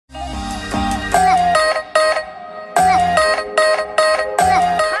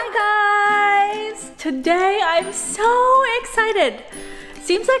I'm so excited.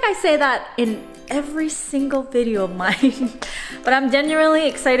 Seems like I say that in every single video of mine, but I'm genuinely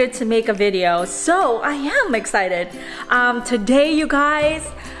excited to make a video, so I am excited. Today, you guys,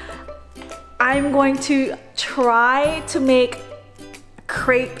 I'm going to try to make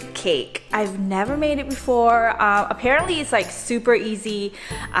crepe cake. I've never made it before. Apparently it's like super easy.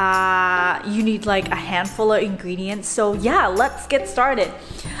 You need like a handful of ingredients. So yeah, let's get started.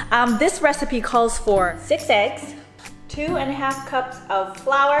 This recipe calls for 6 eggs, 2.5 cups of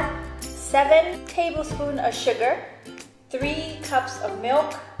flour, 7 tablespoons of sugar, 3 cups of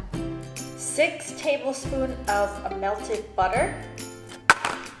milk, 6 tablespoons of melted butter,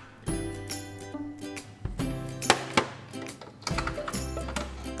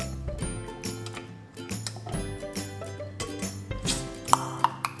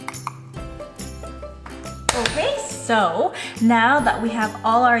 okay, so now that we have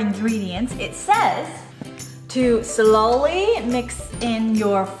all our ingredients, it says to slowly mix in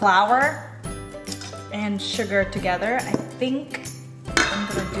your flour and sugar together. I think I'm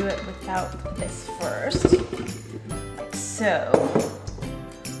gonna do it without this first, like so.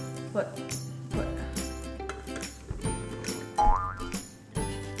 What?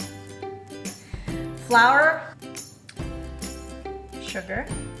 Flour, sugar,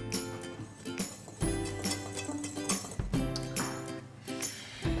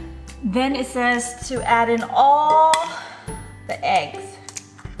 then it says to add in all the eggs.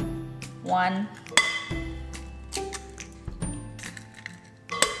 1,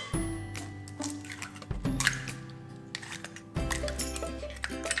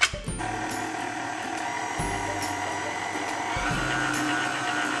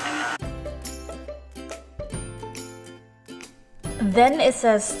 then it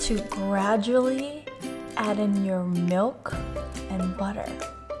says to gradually add in your milk and butter,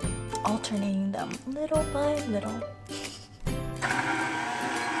 alternating them little by little.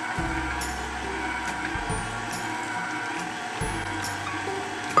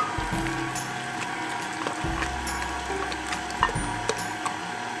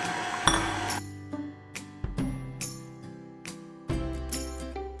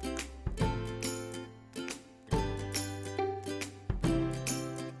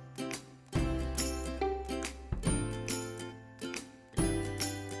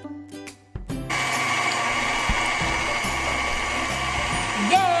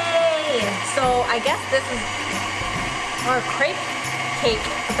 So I guess this is our crepe cake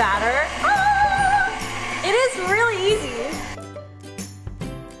batter. Ah, it is really easy.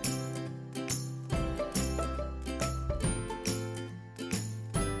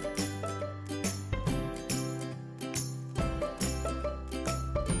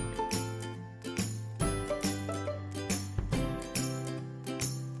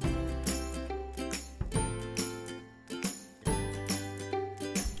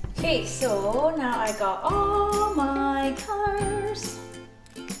 Okay, so now I got all my colors.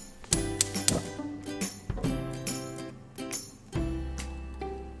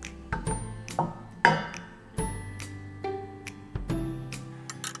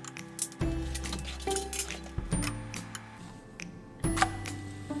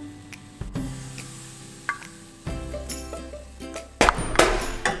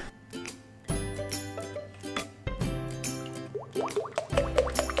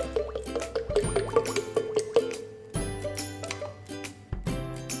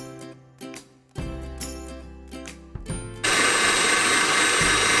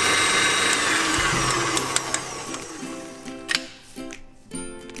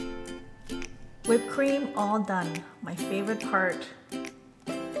 Whipped cream all done. My favorite part.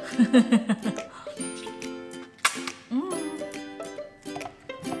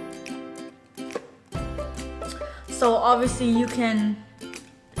 So obviously you can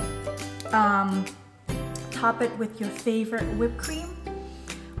top it with your favorite whipped cream,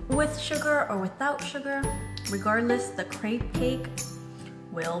 with sugar or without sugar. Regardless, the crepe cake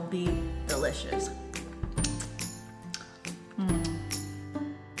will be delicious.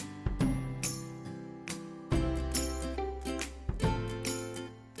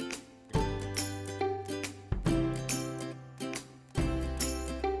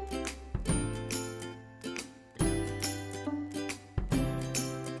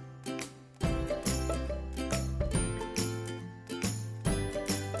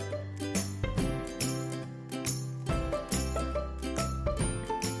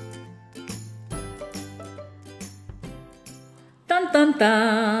 Dun dun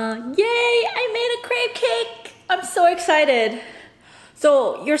dun! Yay! I made a crepe cake! I'm so excited.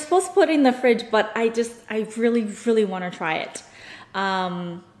 So you're supposed to put it in the fridge, but I really want to try it.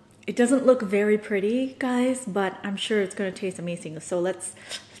 It doesn't look very pretty, guys, but I'm sure it's gonna taste amazing. So let's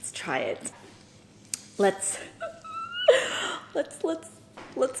try it. Let's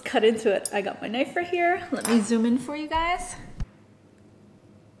cut into it. I got my knife right here. Let me zoom in for you guys.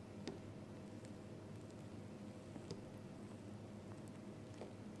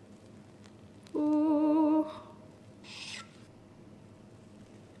 Ooh.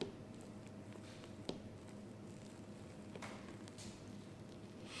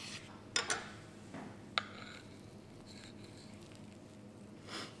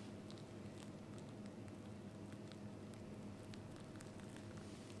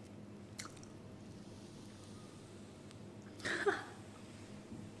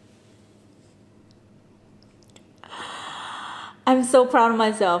 I'm so proud of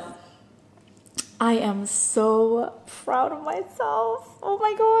myself. I am so proud of myself. Oh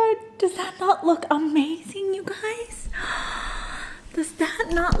my god. Does that not look amazing, you guys? Does that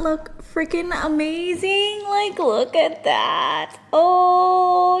not look freaking amazing? Like, look at that.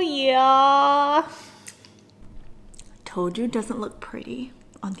 Oh yeah. Told you it doesn't look pretty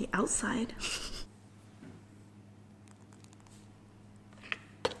on the outside.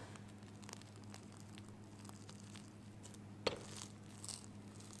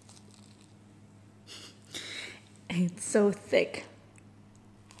 It's so thick.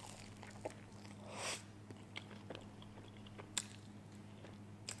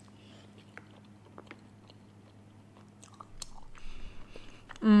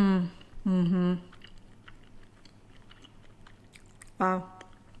 Wow.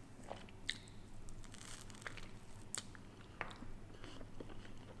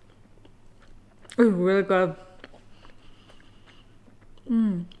 It's really good.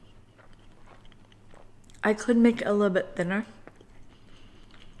 I could make it a little bit thinner.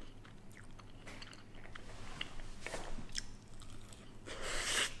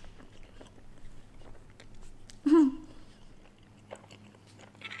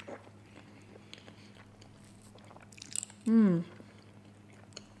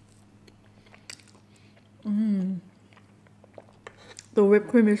 The whipped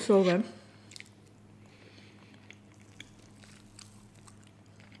cream is so good.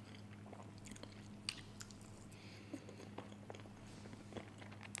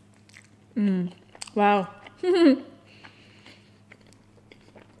 Wow.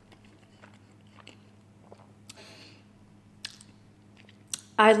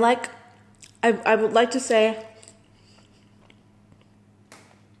 I would like to say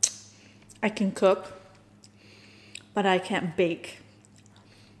I can cook, but I can't bake.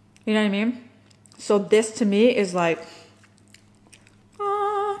 You know what I mean? So this to me is like,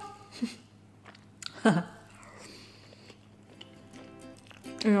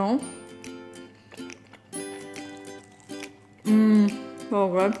 you know? So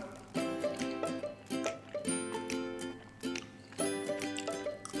good.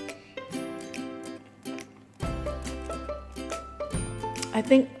 I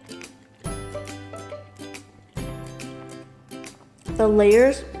think the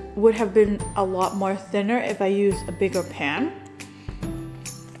layers would have been a lot more thinner if I used a bigger pan.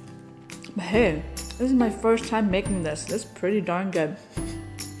 But hey, this is my first time making this. This is pretty darn good.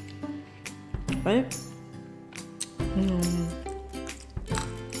 Right?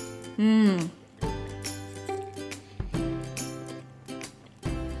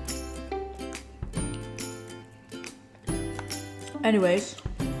 Anyways,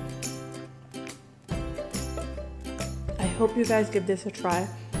 I hope you guys give this a try.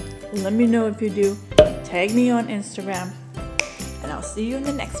 Let me know if you do. Tag me on Instagram, and I'll see you in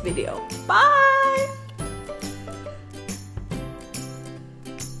the next video. Bye!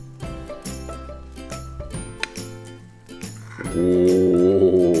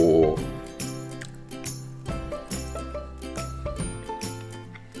 Oh.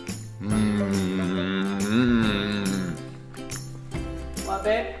 Love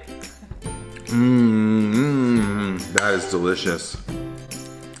it. That is delicious.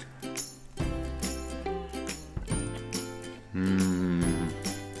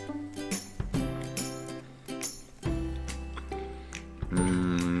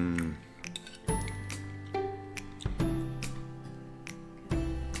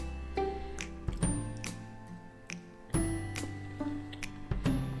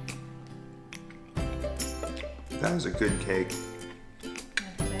 That is a good cake.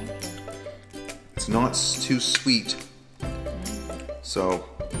 Thank you. It's not too sweet, so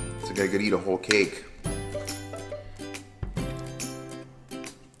I think I could eat a whole cake.